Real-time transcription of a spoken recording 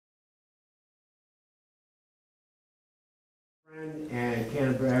And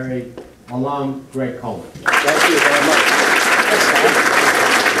Canterbury alum, Greg Coleman. Thank you very much.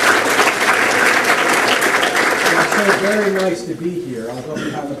 It's so very nice to be here. I'll go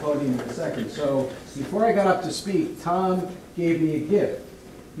behind the podium in a second. So before I got up to speak, Tom gave me a gift.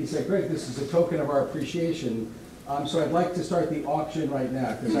 He said, Greg, this is a token of our appreciation. So I'd like to start the auction right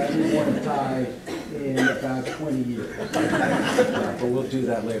now because I haven't worn a tie in about 20 years. But we'll do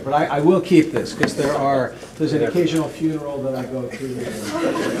that later. But I will keep this because there's an occasional funeral that I go to.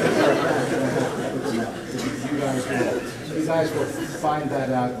 You guys will find that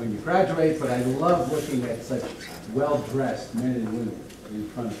out when you graduate, but I love looking at such well-dressed men and women in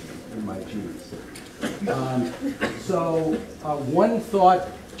front of me in my jeans. One thought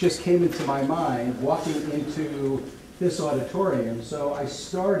just came into my mind walking into this auditorium. So I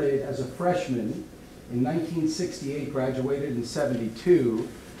started as a freshman in 1968, graduated in 72,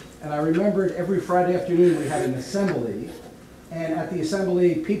 and I remembered every Friday afternoon we had an assembly, and at the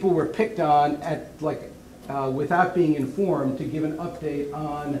assembly people were picked on without being informed to give an update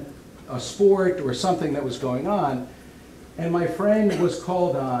on a sport or something that was going on. And my friend was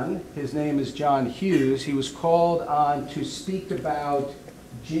called on, his name is John Hughes, he was called on to speak about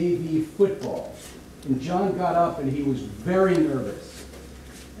JV football. And John got up and he was very nervous.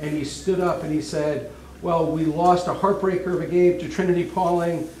 And he stood up and he said, well, we lost a heartbreaker of a game to Trinity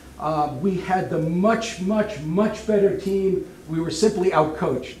Pauling. We had the much better team. We were simply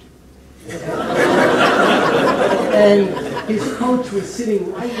outcoached. And his coach was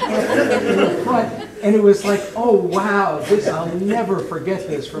sitting right in the front, and it was like, oh wow, I'll never forget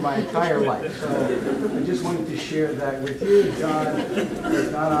this for my entire life. So I just wanted to share that with you. John has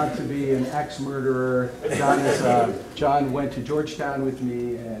gone on to be an ex-murderer. John went to Georgetown with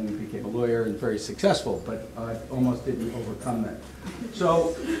me and became a lawyer and very successful, but almost didn't overcome that.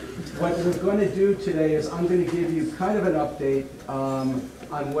 So what we're going to do today is I'm going to give you kind of an update on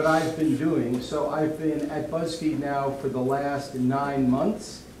what I've been doing. So I've been at BuzzFeed now for the last 9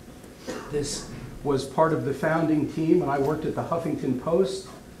 months. This was part of the founding team, and I worked at the Huffington Post,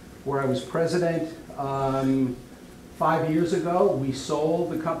 where I was president. 5 years ago, we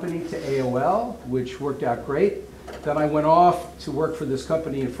sold the company to AOL, which worked out great. Then I went off to work for this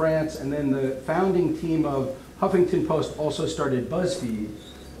company in France, and then the founding team of Huffington Post also started BuzzFeed.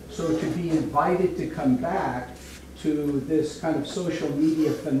 So to be invited to come back to this kind of social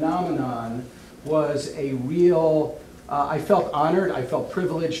media phenomenon was a real, I felt honored, I felt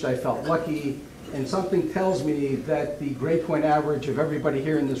privileged, I felt lucky, and something tells me that the grade point average of everybody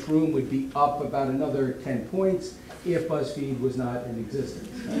here in this room would be up about another 10 points if BuzzFeed was not in existence.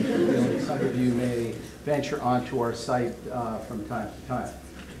 Some of you may venture onto our site from time to time.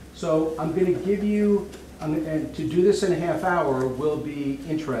 So I'm going to give you, and to do this in a half hour will be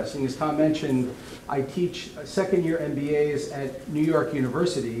interesting. As Tom mentioned, I teach second-year MBAs at New York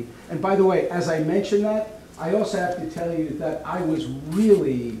University. And by the way, as I mentioned that, I also have to tell you that I was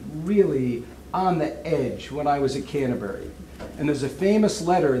really on the edge when I was at Canterbury. And there's a famous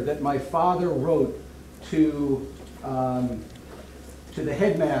letter that my father wrote to the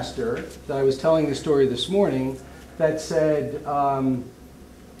headmaster that I was telling the story this morning that said,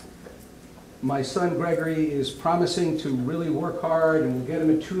 my son Gregory is promising to really work hard, and we'll get him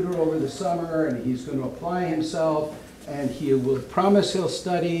a tutor over the summer, and he's going to apply himself, and he will promise he'll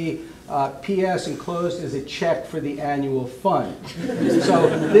study. P.S. enclosed is a check for the annual fund. So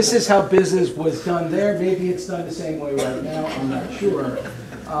this is how business was done there. Maybe it's done the same way right now, I'm not sure.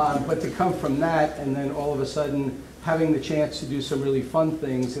 But to come from that and then all of a sudden having the chance to do some really fun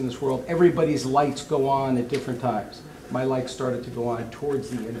things in this world, everybody's lights go on at different times. My lights started to go on towards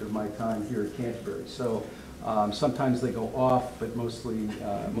the end of my time here at Canterbury. So sometimes they go off, but mostly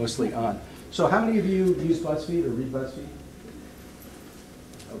on. So how many of you use BuzzFeed or read BuzzFeed?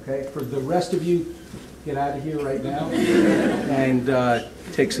 Okay, for the rest of you, get out of here right now and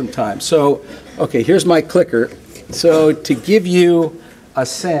take some time. So, okay, here's my clicker. So to give you a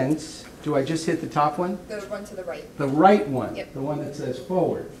sense, do I just hit the top one? The one to the right. The right one, yep. The one that says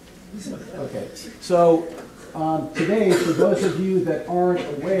forward. Okay, so today, for those of you that aren't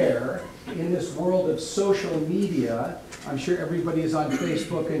aware, in this world of social media, I'm sure everybody is on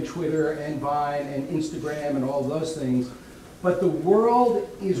Facebook and Twitter and Vine and Instagram and all those things. But the world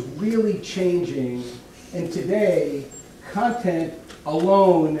is really changing, and today, content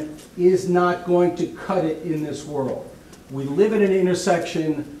alone is not going to cut it in this world. We live at an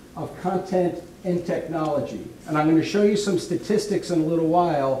intersection of content and technology. And I'm going to show you some statistics in a little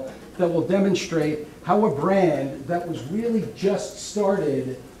while that will demonstrate how a brand that was really just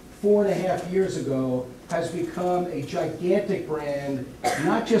started 4.5 years ago has become a gigantic brand,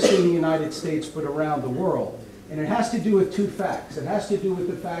 not just in the United States, but around the world. And it has to do with two facts. It has to do with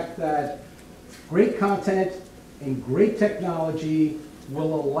the fact that great content and great technology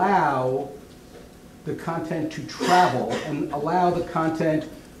will allow the content to travel and allow the content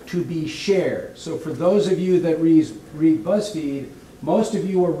to be shared. So for those of you that read BuzzFeed, most of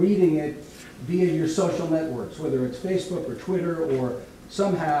you are reading it via your social networks, whether it's Facebook or Twitter or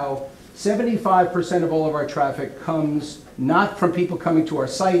somehow. 75% of all of our traffic comes not from people coming to our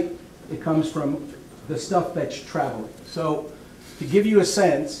site, it comes from the stuff that's traveling. So to give you a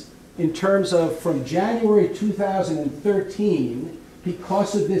sense, in terms of from January 2013,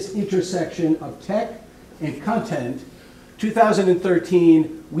 because of this intersection of tech and content,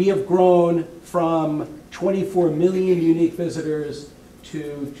 2013, we have grown from 24 million unique visitors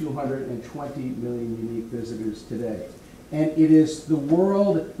to 220 million unique visitors today. And it is the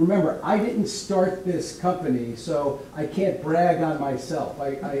world, remember, I didn't start this company, so I can't brag on myself.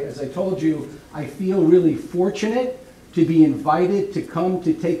 As I told you, I feel really fortunate to be invited to come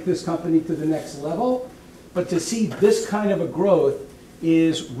to take this company to the next level, but to see this kind of a growth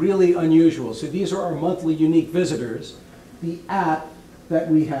is really unusual. So these are our monthly unique visitors. The app that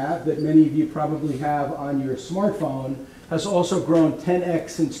we have, that many of you probably have on your smartphone, has also grown 10x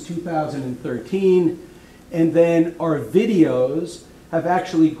since 2013. And then our videos have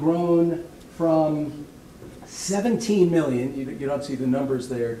actually grown from 17 million, you don't see the numbers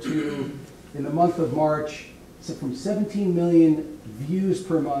there, to, in the month of March, so from 17 million views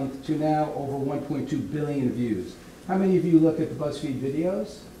per month to now over 1.2 billion views. How many of you look at the BuzzFeed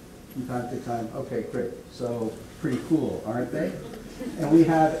videos from time to time? Okay, great. So pretty cool, aren't they? And we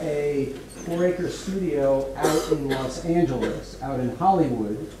have a 4-acre studio out in Los Angeles, out in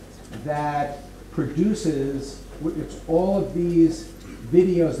Hollywood, that produces, it's all of these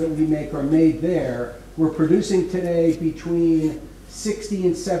videos that we make are made there. We're producing today between 60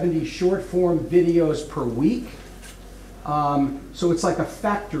 and 70 short form videos per week. So it's like a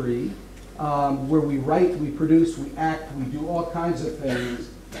factory where we write, we produce, we act, we do all kinds of things.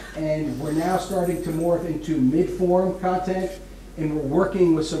 And we're now starting to morph into mid-form content, and we're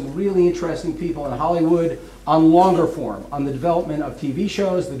working with some really interesting people in Hollywood on longer form, on the development of TV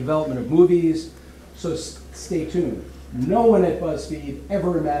shows, the development of movies. So stay tuned. No one at BuzzFeed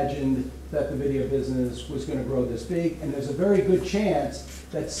ever imagined that the video business was going to grow this big, and there's a very good chance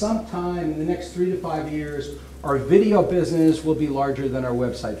that sometime in the next 3 to 5 years, our video business will be larger than our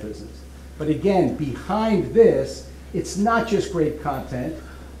website business. But again, behind this, it's not just great content,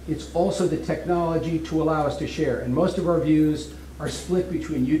 it's also the technology to allow us to share. And most of our views are split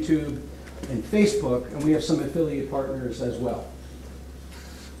between YouTube and Facebook, and we have some affiliate partners as well.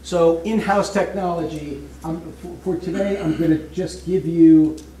 So in-house technology, for today, I'm going to just give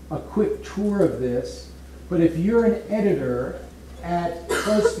you a quick tour of this. But if you're an editor at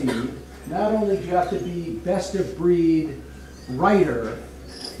BuzzFeed, not only do you have to be best of breed writer,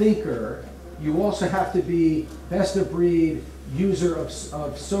 thinker, you also have to be best of breed user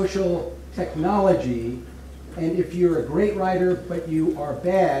of social technology. And if you're a great writer, but you are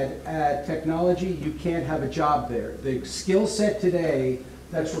bad at technology, you can't have a job there. The skill set today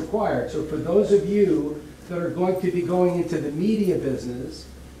that's required. So for those of you that are going to be going into the media business,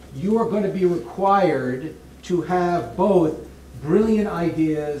 you are going to be required to have both brilliant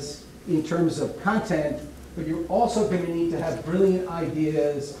ideas in terms of content, but you're also going to need to have brilliant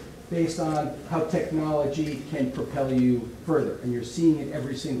ideas based on how technology can propel you further. And you're seeing it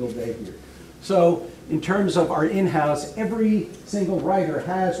every single day here. So in terms of our in-house, every single writer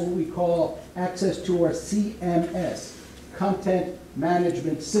has what we call access to our CMS, Content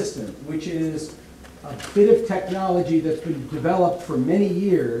Management System, which is a bit of technology that's been developed for many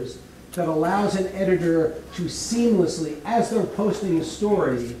years that allows an editor to seamlessly, as they're posting a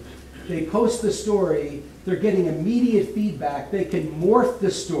story, they post the story, they're getting immediate feedback, they can morph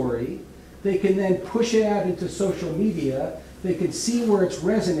the story, they can then push it out into social media, they can see where it's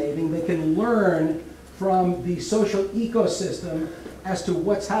resonating, they can learn from the social ecosystem as to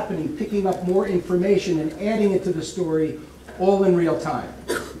what's happening, picking up more information and adding it to the story all in real time.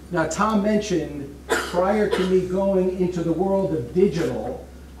 Now, Tom mentioned, prior to me going into the world of digital,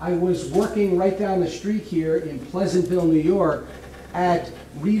 I was working right down the street here in Pleasantville, New York, at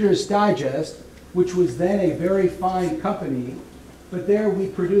Reader's Digest, which was then a very fine company. But there we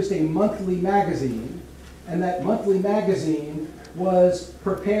produced a monthly magazine, and that monthly magazine was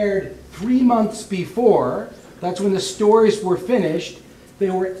prepared 3 months before. That's when the stories were finished. They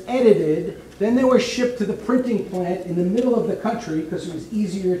were edited, then they were shipped to the printing plant in the middle of the country because it was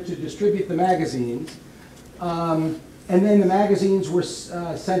easier to distribute the magazines. And then the magazines were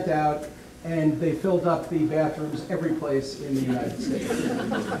sent out, and they filled up the bathrooms every place in the United States.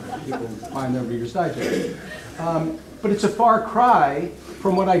 People find their Reader's Digest. But it's a far cry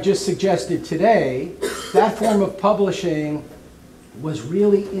from what I just suggested today. That form of publishing was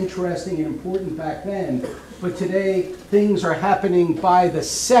really interesting and important back then, but today things are happening by the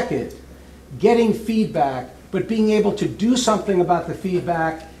second. Getting feedback, but being able to do something about the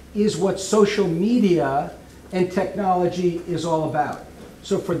feedback is what social media and technology is all about.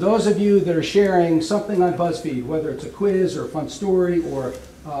 So for those of you that are sharing something on BuzzFeed, whether it's a quiz or a fun story or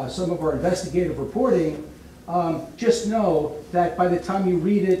some of our investigative reporting, just know that by the time you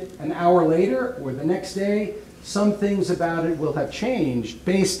read it an hour later or the next day, some things about it will have changed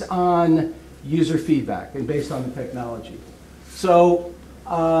based on user feedback and based on the technology. So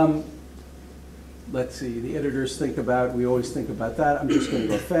let's see, the editors think about, we always think about that. I'm just going to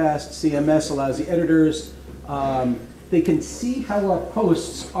go fast. CMS allows the editors, they can see how our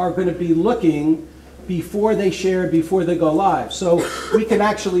posts are going to be looking before they share, before they go live. So we can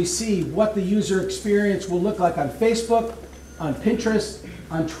actually see what the user experience will look like on Facebook, on Pinterest,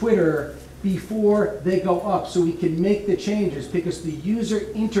 on Twitter, before they go up. So we can make the changes because the user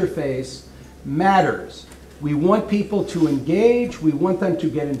interface matters. We want people to engage, we want them to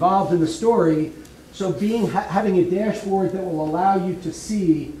get involved in the story. So having a dashboard that will allow you to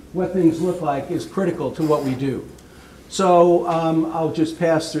see what things look like is critical to what we do. So I'll just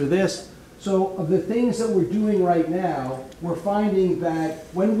pass through this. So of the things that we're doing right now, we're finding that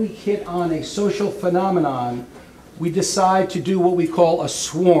when we hit on a social phenomenon, we decide to do what we call a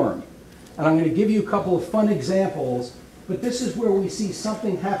swarm. And I'm going to give you a couple of fun examples, but this is where we see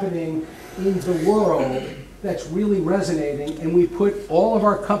something happening in the world that's really resonating, and we put all of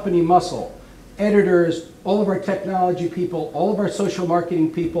our company muscle, editors, all of our technology people, all of our social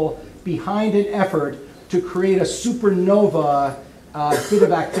marketing people behind an effort to create a supernova bit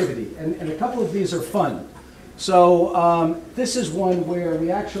of activity. And a couple of these are fun. So this is one where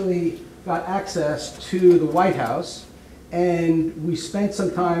we actually got access to the White House, and we spent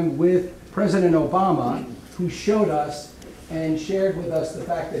some time with President Obama, who showed us and shared with us the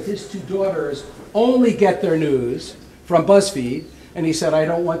fact that his two daughters only get their news from BuzzFeed. And he said, I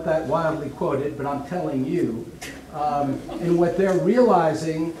don't want that wildly quoted, but I'm telling you. And what they're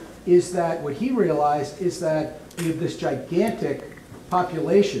realizing is that, what he realized is that we have this gigantic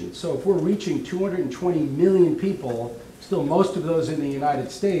population. So if we're reaching 220 million people, still most of those in the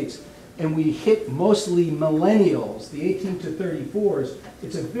United States, and we hit mostly millennials, the 18 to 34s,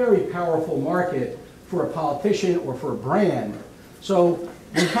 it's a very powerful market for a politician or for a brand. So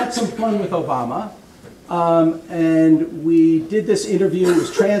we had some fun with Obama, and we did this interview. It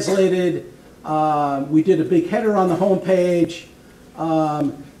was translated. We did a big header on the homepage.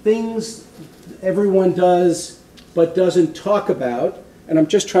 Things everyone does but doesn't talk about. And I'm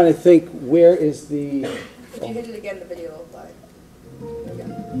just trying to think, where is the... Could you hit it again, the video live?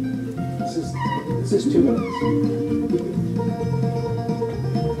 This is 2 minutes.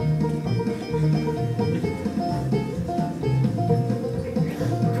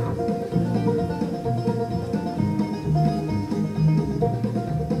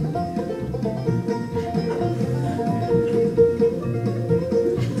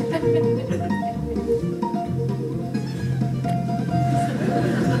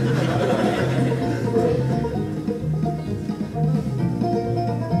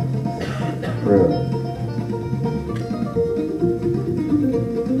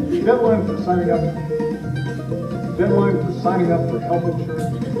 Deadline for signing up for health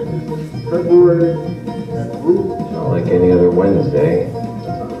insurance is February at Root. Not like any other Wednesday.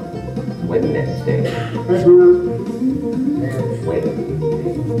 Wednesday. February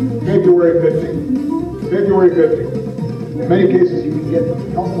 15th. February 15th. In many cases, you can get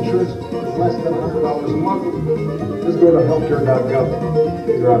health insurance for less than $100 a month. Just go to healthcare.gov,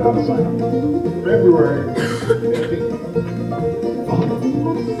 figure out how to sign up. February 15th.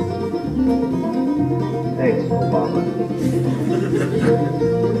 Thanks, Obama.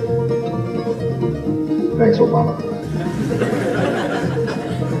 Thanks, Obama.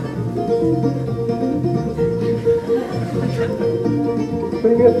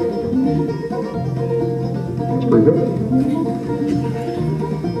 Pretty good. That's pretty good.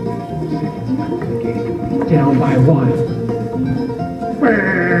 Down by 1.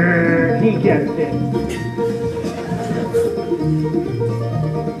 He gets it.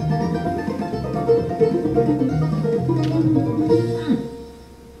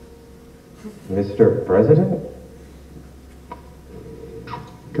 Mr. President?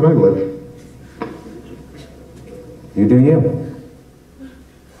 Can I live? You do you.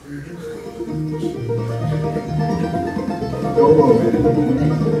 Go low, man.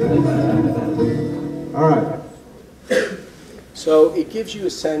 All right. So So it gives you a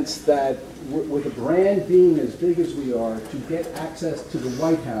sense that with a brand being as big as we are, to get access to the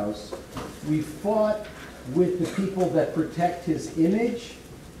White House, we fought with the people that protect his image,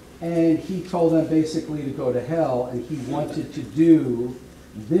 and he told them basically to go to hell, and he wanted to do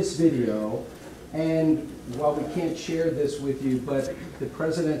this video. And while we can't share this with you, but the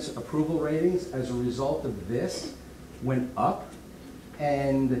president's approval ratings as a result of this went up,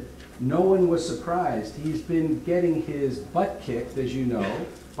 and no one was surprised. He's been getting his butt kicked, as you know,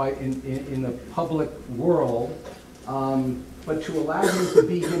 in the public world, but to allow him to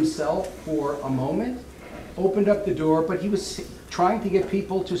be himself for a moment opened up the door. But he was trying to get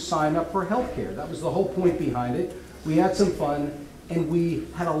people to sign up for health care. That was the whole point behind it. We had some fun, and we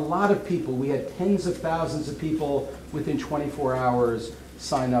had a lot of people. We had tens of thousands of people within 24 hours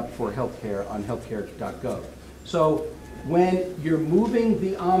sign up for healthcare on healthcare.gov. So when you're moving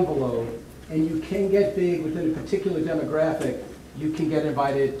the envelope and you can get big within a particular demographic, you can get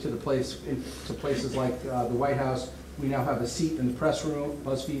invited to to places like the White House. We now have a seat in the press room.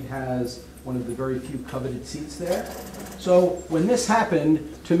 BuzzFeed has one of the very few coveted seats there. So when this happened,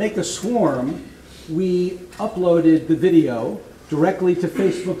 to make a swarm, we uploaded the video directly to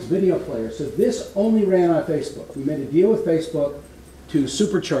Facebook's video player. So this only ran on Facebook. We made a deal with Facebook to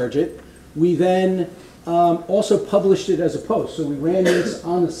supercharge it. We then also published it as a post. So we ran this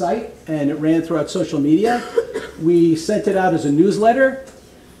on the site, and it ran throughout social media. We sent it out as a newsletter.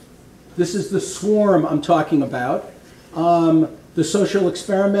 This is the swarm I'm talking about. The social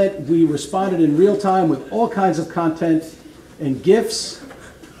experiment, we responded in real time with all kinds of content and GIFs.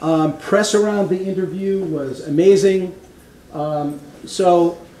 Press around the interview was amazing.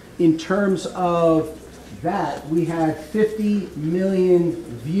 So in terms of that, we had 50 million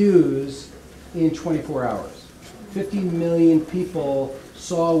views in 24 hours. 50 million people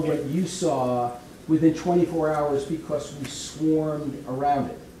saw what you saw within 24 hours because we swarmed around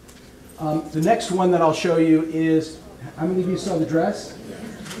it. The next one that I'll show you is, how many of you saw the dress?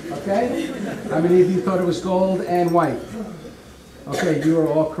 Okay. How many of you thought it was gold and white? Okay, you are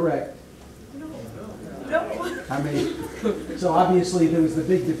all correct. How many? So obviously there was the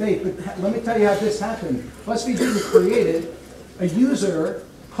big debate, but let me tell you how this happened. BuzzFeed didn't create it. A user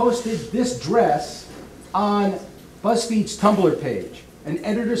posted this dress on BuzzFeed's Tumblr page. An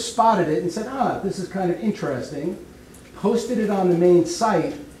editor spotted it and said, this is kind of interesting. Posted it on the main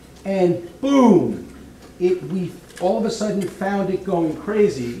site, and boom! We all of a sudden found it going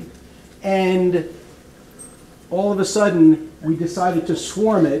crazy, and all of a sudden we decided to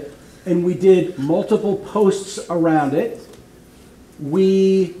swarm it, and we did multiple posts around it.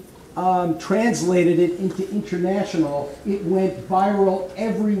 We translated it into international. It went viral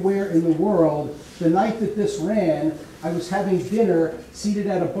everywhere in the world. The night that this ran, I was having dinner seated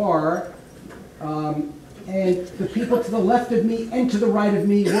at a bar, and the people to the left of me and to the right of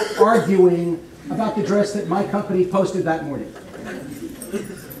me were arguing about the dress that my company posted that morning.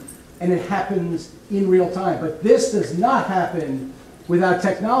 And it happens in real time. But this does not happen without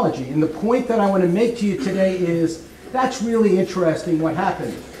technology. And the point that I want to make to you today is that's really interesting what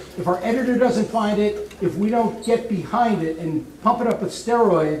happened. If our editor doesn't find it, if we don't get behind it and pump it up with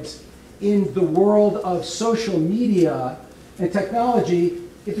steroids in the world of social media and technology,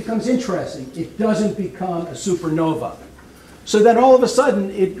 it becomes interesting. It doesn't become a supernova. So then all of a sudden,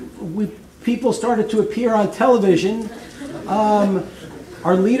 people started to appear on television.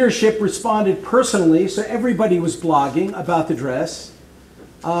 Our leadership responded personally, so everybody was blogging about the dress.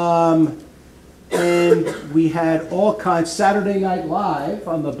 And we had all kinds. Saturday Night Live,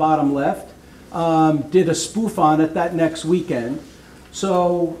 on the bottom left, did a spoof on it that next weekend.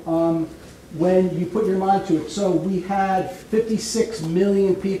 So when you put your mind to it, so we had 56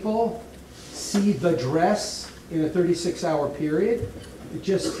 million people see the dress in a 36-hour period. It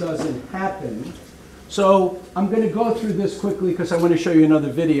just doesn't happen. So I'm going to go through this quickly because I want to show you another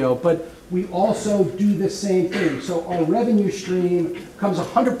video, but we also do the same thing. So our revenue stream comes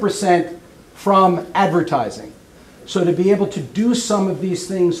 100% from advertising. So to be able to do some of these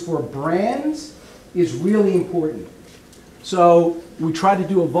things for brands is really important. So we try to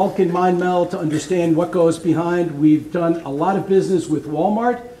do a Vulcan mind meld to understand what goes behind. We've done a lot of business with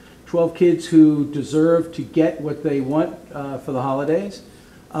Walmart, 12 kids who deserve to get what they want for the holidays.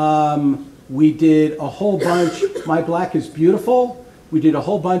 We did a whole bunch, My Black is Beautiful. We did a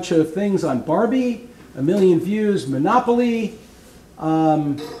whole bunch of things on Barbie, 1 million views, Monopoly.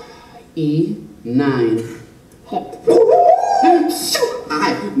 E9.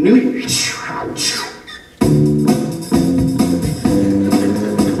 I knew you.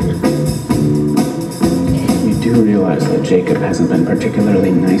 You do realize that Jacob hasn't been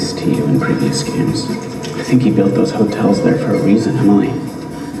particularly nice to you in previous games. I think he built those hotels there for a reason, Emily.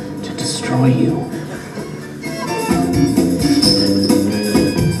 To destroy you.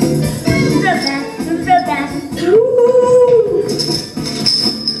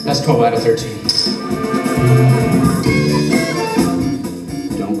 That's 12 out of 13.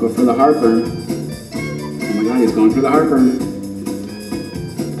 Don't go for the heartburn. Oh my god, he's going for the heartburn.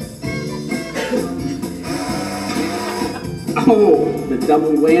 Oh, the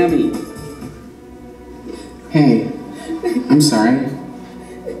double whammy. Hey, I'm sorry.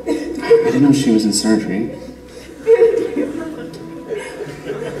 I didn't know she was in surgery.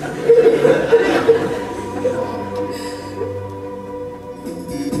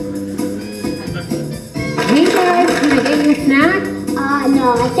 Hey guys, can I get you a snack? No,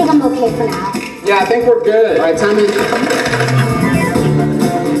 I think I'm okay for now. Yeah, I think we're good. All right, Tommy.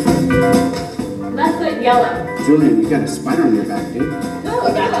 Left foot yellow. Julian, you got a spider on your back, dude. No,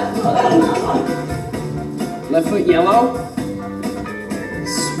 I got it. Left foot yellow.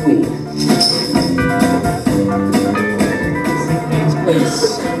 Sweet.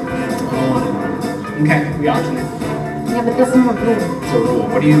 Please. Okay, we auction it. Yeah, but that's not blue. It's a rule.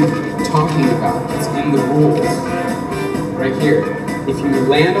 What are you talking about? It's in the rules. Right here. If you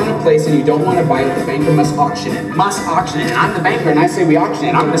land on a place and you don't want to buy it, the banker must auction it. Must auction it. And I'm the banker and I say we auction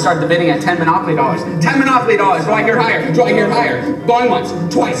it. I'm going to start the bidding at 10 Monopoly dollars. 10 Monopoly dollars. Do I hear higher? Do I hear higher? Going once,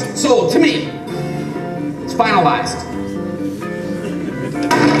 twice. Sold to me. It's finalized.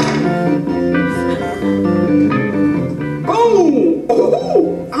 Boom!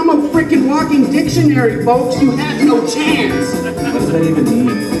 Oh, I'm a freaking walking dictionary, folks. You have no chance. What does that even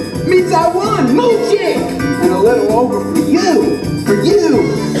mean? Means I won, Mojic! And a little over for you. For you.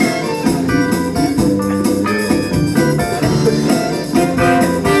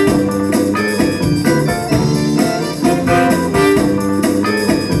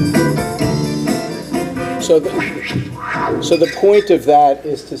 So the point of that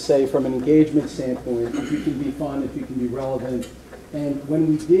is to say, from an engagement standpoint, if you can be fun, if you can be relevant. And when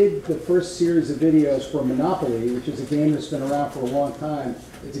we did the first series of videos for Monopoly, which is a game that's been around for a long time,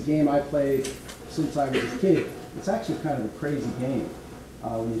 it's a game I played since I was a kid. It's actually kind of a crazy game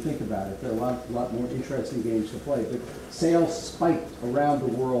when you think about it. There are a lot more interesting games to play. But sales spiked around the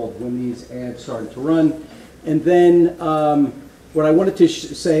world when these ads started to run. And then what I wanted to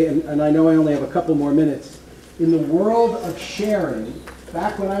say, and I know I only have a couple more minutes, in the world of sharing,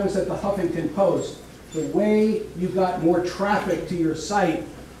 back when I was at the Huffington Post, the way you got more traffic to your site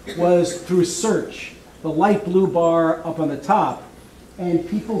was through search, the light blue bar up on the top. And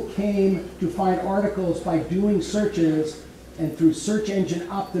people came to find articles by doing searches, and through search engine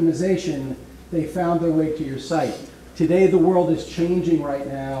optimization, they found their way to your site. Today, the world is changing right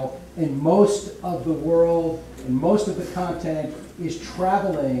now, and most of the world and most of the content is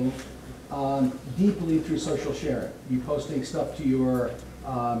traveling deeply through social sharing. You posting stuff to your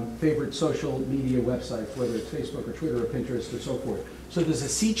favorite social media websites, whether it's Facebook or Twitter or Pinterest or so forth. So there's a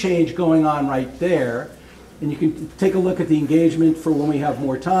sea change going on right there. And you can take a look at the engagement for when we have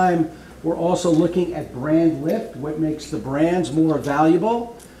more time. We're also looking at brand lift, what makes the brands more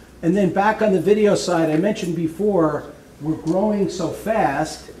valuable. And then back on the video side, I mentioned before, we're growing so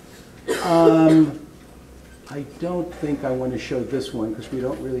fast. I don't think I want to show this one because we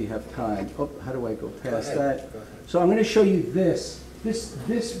don't really have time. Oh, how do I go past that? So I'm going to show you this. This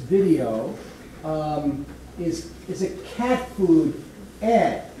video is a cat food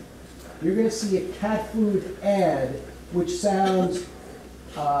ad. You're going to see a cat food ad which sounds,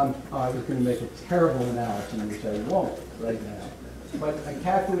 I was going to make a terrible analogy, which I won't right now. But a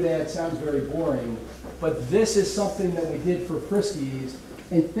cat food ad sounds very boring, but this is something that we did for Friskies.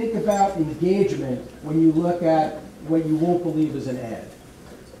 And think about engagement when you look at what you won't believe is an ad.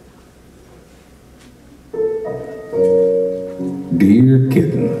 Dear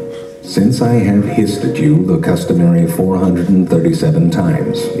kitten, since I have hissed at you the customary 437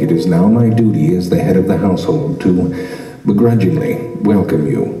 times, it is now my duty as the head of the household to begrudgingly welcome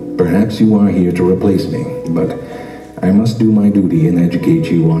you. Perhaps you are here to replace me, but I must do my duty and educate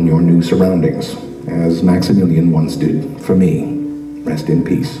you on your new surroundings, as Maximilian once did for me. Rest in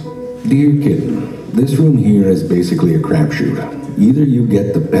peace. Dear kitten, this room here is basically a crapshoot. Either you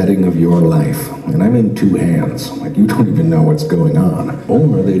get the petting of your life, and I'm in two hands, like you don't even know what's going on,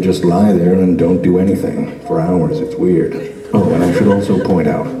 or they just lie there and don't do anything. For hours, it's weird. Oh, and I should also point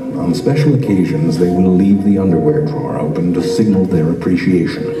out, on special occasions, they will leave the underwear drawer open to signal their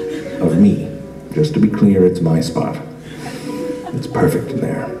appreciation of me. Just to be clear, it's my spot. It's perfect in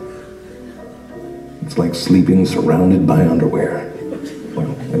there. It's like sleeping surrounded by underwear.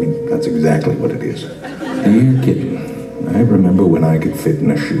 Well, I mean, that's exactly what it is. Dear kitten, I remember when I could fit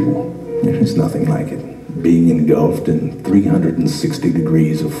in a shoe. There's nothing like it. being engulfed in 360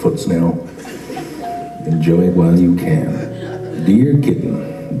 degrees of foot smell. Enjoy it while you can. Dear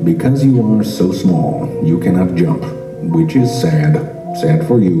kitten, because you are so small, you cannot jump, which is sad. Sad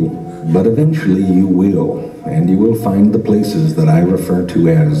for you. But eventually you will, and you will find the places that I refer to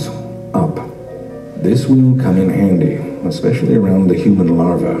as up. This will come in handy, especially around the human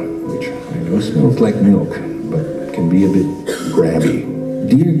larva, which I know smells like milk, but can be a bit grabby.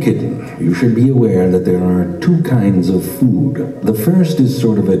 Dear kitten, you should be aware that there are two kinds of food. The first is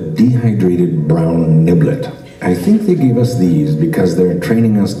sort of a dehydrated brown niblet. I think they gave us these because they're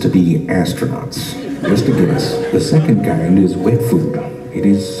training us to be astronauts. Just a guess. The second kind is wet food. It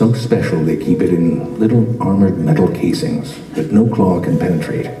is so special they keep it in little armored metal casings that no claw can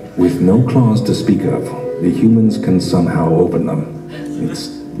penetrate. With no claws to speak of, the humans can somehow open them. It's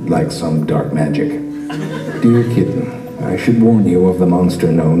like some dark magic. Dear kitten, I should warn you of the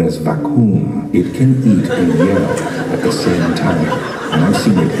monster known as vacuum. It can eat and yell at the same time. And I've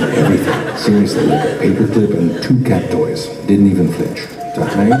seen it in everything. Seriously, like a paperclip and 2 cat toys. Didn't even flinch. To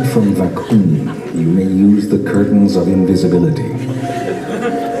hide from vacuum, you may use the curtains of invisibility.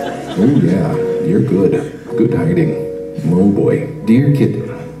 Oh yeah, you're good. Good hiding. Oh boy. Dear kitten,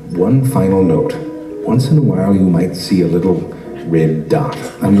 one final note. Once in a while you might see a little red dot.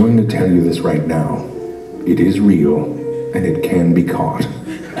 I'm going to tell you this right now. It is real, and it can be caught.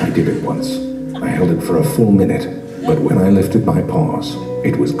 I did it once. I held it for a full minute, but when I lifted my paws,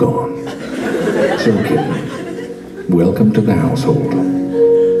 it was gone. So kitten, welcome to the household.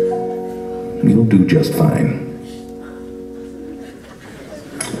 You'll do just fine.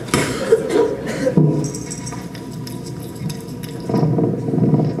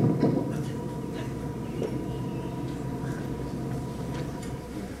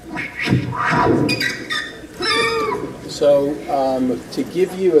 So to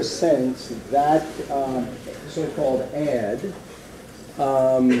give you a sense, that so-called ad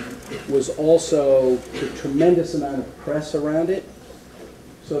was also a tremendous amount of press around it.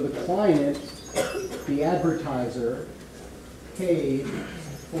 So the client, the advertiser, paid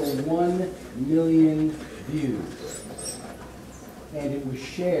for 1 million views. And it was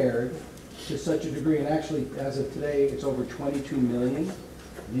shared to such a degree, and actually as of today it's over 22 million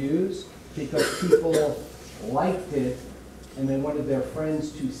views, because people liked it and they wanted their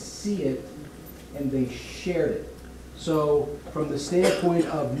friends to see it and they shared it. So from the standpoint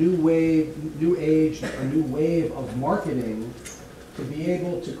of new age, a new wave of marketing, to be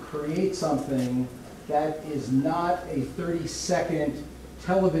able to create something that is not a 30-second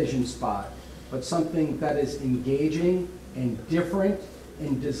television spot, but something that is engaging and different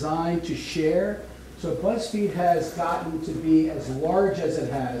and designed to share. So BuzzFeed has gotten to be as large as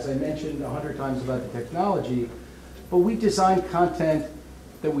it has. I mentioned 100 times about the technology, but we design content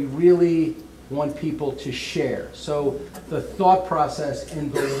that we really want people to share. So the thought process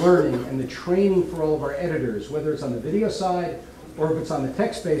and the learning and the training for all of our editors, whether it's on the video side or if it's on the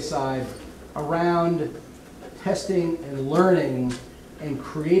text-based side, around testing and learning and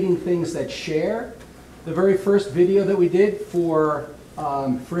creating things that share. The very first video that we did for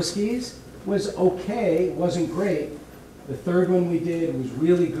Friskies was okay, wasn't great. The third one we did was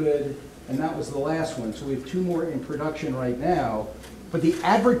really good, and that was the last one. So we have 2 more in production right now. But the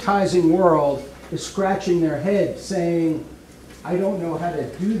advertising world is scratching their head saying, I don't know how to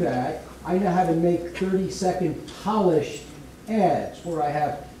do that. I know how to make 30-second polished ads where I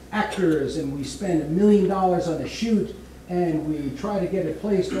have actors and we spend $1 million on a shoot and we try to get it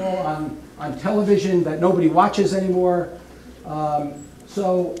placed all on television that nobody watches anymore.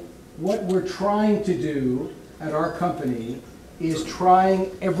 So what we're trying to do at our company is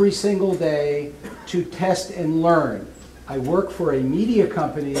trying every single day to test and learn. I work for a media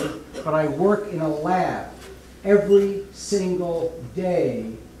company, but I work in a lab. Every single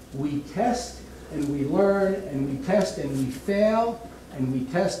day we test and we learn and we test and we fail and we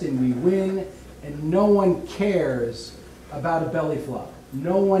test and we win, and no one cares about a belly flop.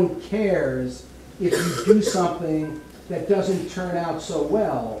 No one cares if you do something that doesn't turn out so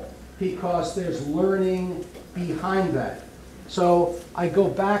well, because there's learning behind that. So I go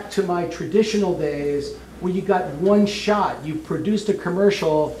back to my traditional days where you got one shot. You produced a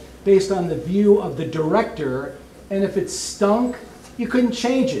commercial based on the view of the director, and if it stunk, you couldn't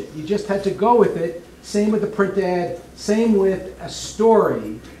change it. You just had to go with it. Same with the print ad, same with a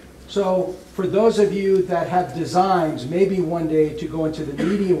story. So for those of you that have designs, maybe one day to go into the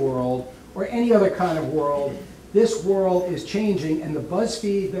media world or any other kind of world, this world is changing, and the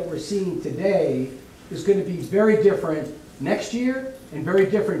BuzzFeed that we're seeing today is going to be very different next year and very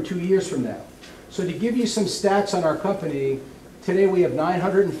different 2 years from now. So to give you some stats on our company, today we have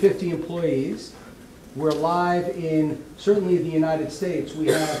 950 employees. We're live in, certainly the United States. We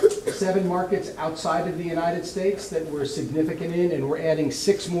have 7 markets outside of the United States that we're significant in, and we're adding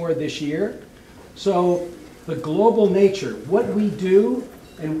 6 more this year. So the global nature, what we do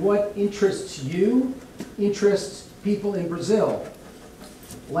and what interests you, interests people in Brazil.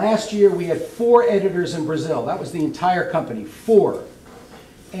 Last year we had 4 editors in Brazil. That was the entire company, 4.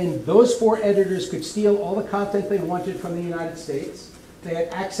 And those 4 editors could steal all the content they wanted from the United States. They had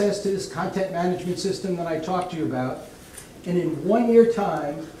access to this content management system that I talked to you about. And in 1 year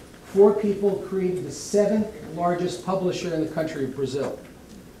time, 4 people created the 7th largest publisher in the country of Brazil.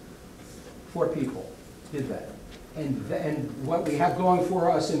 4 people did that. And what we have going for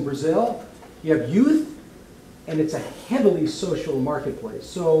us in Brazil, you have youth, and it's a heavily social marketplace.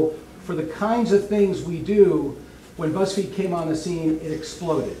 So for the kinds of things we do, when BuzzFeed came on the scene, it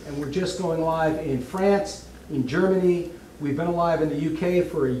exploded. And we're just going live in France, in Germany. We've been alive in the UK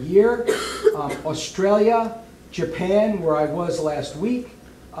for a year. Australia, Japan, where I was last week,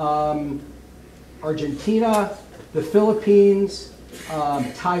 Argentina, the Philippines,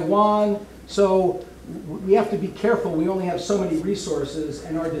 Taiwan. So we have to be careful. We only have so many resources,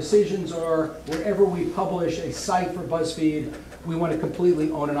 and our decisions are wherever we publish a site for BuzzFeed, we want to completely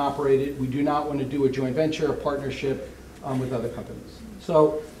own and operate it. We do not want to do a joint venture, a partnership with other companies.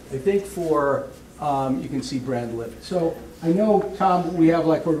 So I think for, you can see brand lift. So I know, Tom, we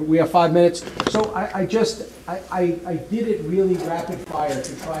have 5 minutes. So I did it really rapid fire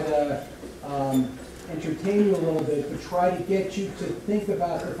to try to entertain you a little bit, to try to get you to think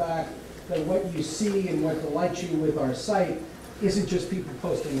about the fact that what you see and what delights you with our site isn't just people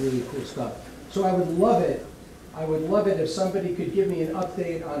posting really cool stuff. So I would love it if somebody could give me an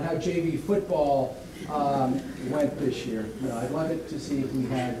update on how JV football went this year. I'd love it to see if we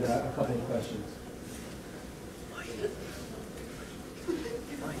had a couple of questions.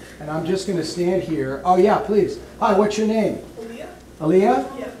 And I'm just going to stand here. Oh, yeah, please. Hi, what's your name? Aaliyah.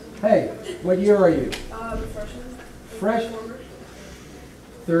 Aaliyah? Yeah. Hey, what year are you? Freshman. Fresh?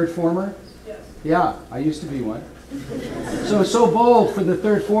 Third former? Yes. Yeah, I used to be one. So bold for the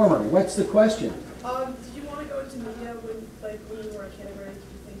third former. What's the question? Did you want to go into media when you were at Canterbury? Did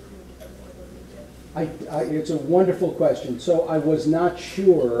you think you would ever want to go into media? It's a wonderful question. So I was not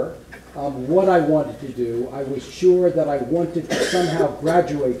sure what I wanted to do. I was sure that I wanted to somehow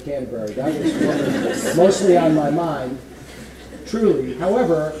graduate Canterbury. That was mostly on my mind, truly.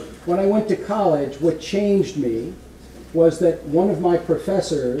 However, when I went to college, what changed me was that one of my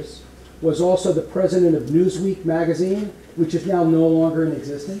professors was also the president of Newsweek magazine, which is now no longer in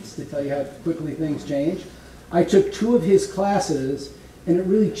existence, to tell you how quickly things change. I took 2 of his classes, and it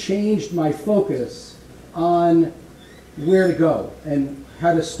really changed my focus on where to go and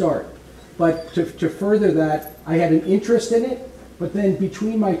how to start. But to further that, I had an interest in it, but then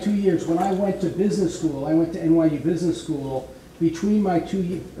between my 2 years, when I went to business school, I went to NYU Business School, between my 2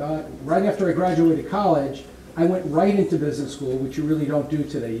 years, right after I graduated college, I went right into business school, which you really don't do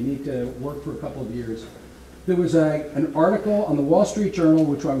today. You need to work for a couple of years. There was an article on the Wall Street Journal,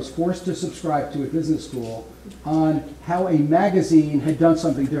 which I was forced to subscribe to at business school, on how a magazine had done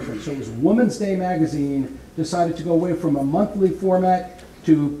something different. So it was Woman's Day magazine decided to go away from a monthly format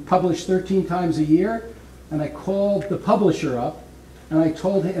to publish 13 times a year. And I called the publisher up, and I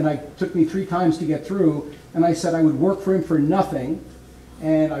told him, and it took me 3 times to get through, and I said I would work for him for nothing.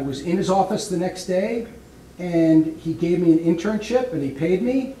 And I was in his office the next day, and he gave me an internship, and he paid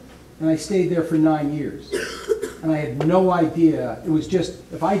me, and I stayed there for 9 years. And I had no idea. It was just,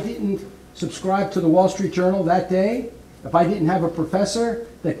 if I didn't subscribe to the Wall Street Journal that day, if I didn't have a professor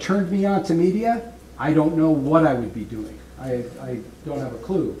that turned me on to media, I don't know what I would be doing. I don't have a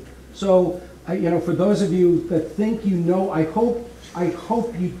clue. So, for those of you that think you know, I hope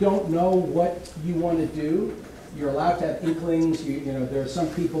you don't know what you want to do. You're allowed to have inklings. There are some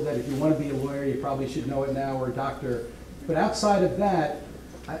people that if you want to be a lawyer, you probably should know it now, or a doctor. But outside of that,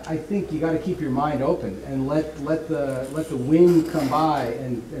 I think you got to keep your mind open and let the wind come by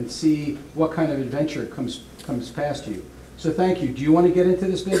and see what kind of adventure comes past you. So thank you. Do you want to get into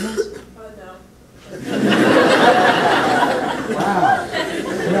this business? No. Wow.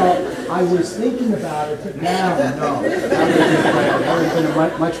 I was thinking about it, but now, no. That would have been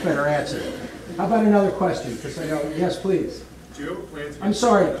a much better answer. How about another question? Because I know, yes, please. Do you have plans? I'm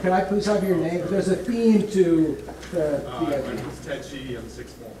sorry, can I please have your name? There's a theme to the my name is Ted G. I'm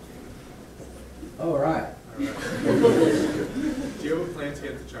 6'4". All right. Do you have a plan to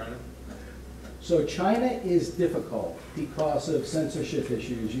get to China? So China is difficult because of censorship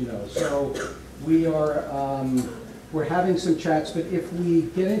issues, So we are, we're having some chats, but if we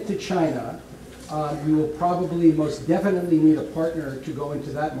get into China, We will probably most definitely need a partner to go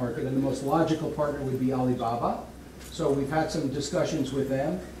into that market, and the most logical partner would be Alibaba. So we've had some discussions with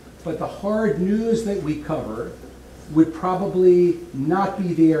them. But the hard news that we cover would probably not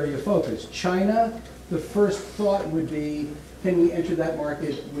be the area of focus. China, the first thought would be, can we enter that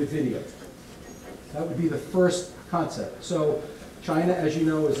market with video? That would be the first concept. So China, as you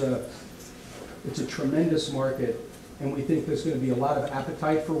know, it's a tremendous market, and we think there's going to be a lot of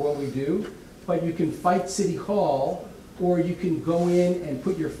appetite for what we do. But you can fight City Hall, or you can go in and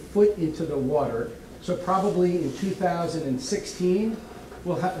put your foot into the water. So probably in 2016,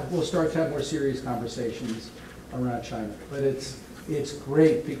 we'll start to have more serious conversations around China. But it's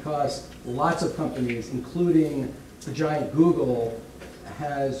great because lots of companies, including the giant Google,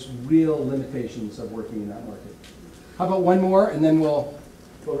 has real limitations of working in that market. How about one more, and then we'll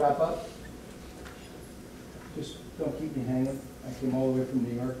wrap up? Just don't keep me hanging. I came all the way from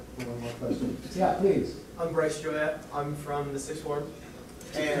New York for one more question. Yeah, please. I'm Bryce Joyette. I'm from the sixth form.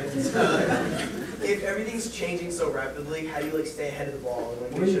 And if everything's changing so rapidly, how do you stay ahead of the ball?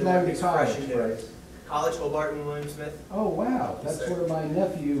 Where are you going to college, Bryce? College, Hobart and William Smith. Oh, wow. That's where my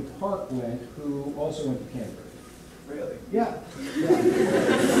nephew, Park, went, who also went to Canterbury. Really? Yeah.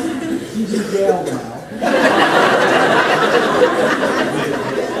 He's in jail now.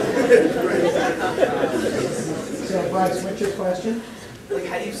 So, Bryce, what's your question?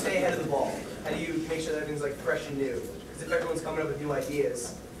 How do you stay ahead of the ball? How do you make sure that everything's fresh and new? Because if everyone's coming up with new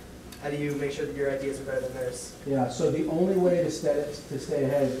ideas, how do you make sure that your ideas are better than theirs? Yeah, so the only way to stay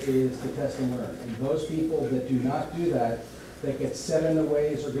ahead is to test and learn. And those people that do not do that get set in their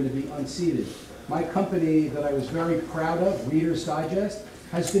ways, are going to be unseated. My company that I was very proud of, Reader's Digest,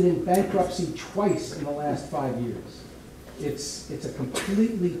 has been in bankruptcy twice in the last 5 years. It's a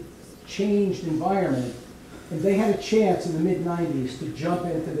completely changed environment, and they had a chance in the mid-90s to jump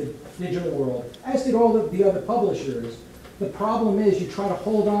into the digital world, as did all of the other publishers. The problem is you try to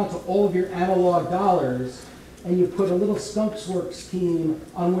hold on to all of your analog dollars, and you put a little skunksworks scheme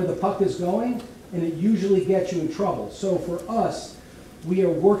on where the puck is going, and it usually gets you in trouble. So for us, we are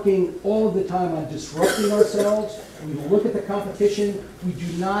working all of the time on disrupting ourselves. We look at the competition. We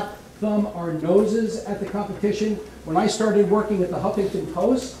do not thumb our noses at the competition. When I started working at the Huffington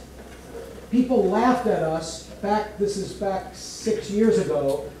Post, people laughed at us this is back 6 years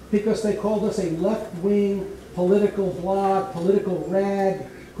ago, because they called us a left-wing political blog, political rag.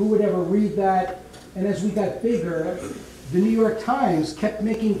 Who would ever read that? And as we got bigger, the New York Times kept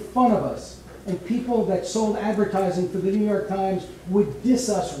making fun of us. And people that sold advertising for the New York Times would diss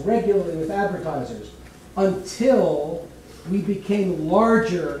us regularly with advertisers, until we became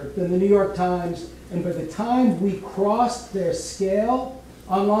larger than the New York Times. And by the time we crossed their scale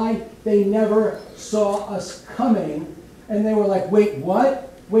online, they never saw us coming. And they were like, wait, what?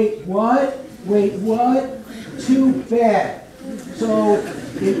 Wait, what? Wait, what? Too bad. So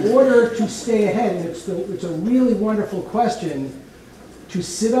in order to stay ahead, and it's a really wonderful question, to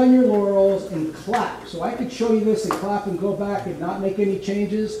sit on your laurels and clap. So I could show you this and clap and go back and not make any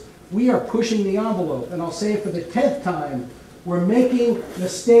changes. We are pushing the envelope, and I'll say it for the 10th time. We're making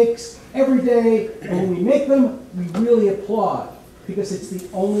mistakes every day, and when we make them, we really applaud, because it's the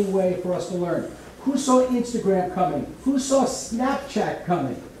only way for us to learn. Who saw Instagram coming? Who saw Snapchat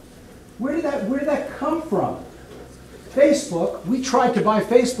coming? Where did that come from? Facebook. We tried to buy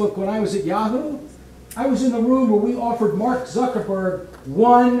Facebook when I was at Yahoo. I was in the room where we offered Mark Zuckerberg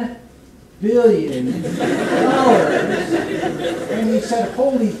 $1 billion. And he said,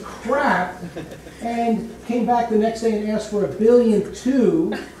 holy crap, and came back the next day and asked for $1.2 billion.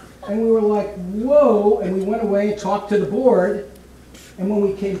 And we were like, whoa, and we went away and talked to the board. And when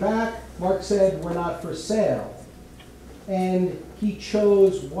we came back, Mark said, we're not for sale. And he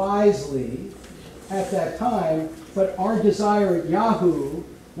chose wisely at that time, but our desire at Yahoo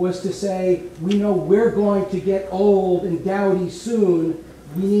was to say, we know we're going to get old and dowdy soon,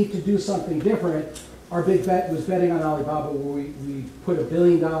 we need to do something different. Our big bet was betting on Alibaba, where we put $1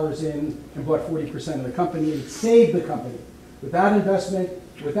 billion in and bought 40% of the company and saved the company. Without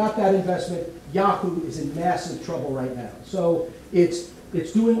that investment, Yahoo is in massive trouble right now. So it's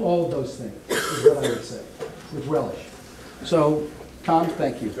doing all of those things, is what I would say, with relish. So, Tom,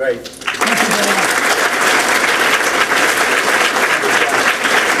 thank you. Great. Thank you very much.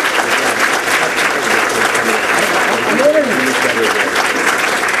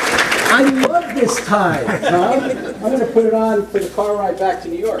 I love this time, Tom. I'm going to put it on for the car ride back to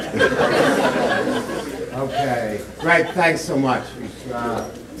New York. Okay. Great. Thanks so much.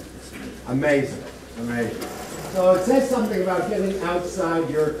 Amazing. Amazing. So it says something about getting outside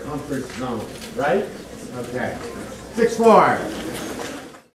your comfort zone, right? Okay. 6'4".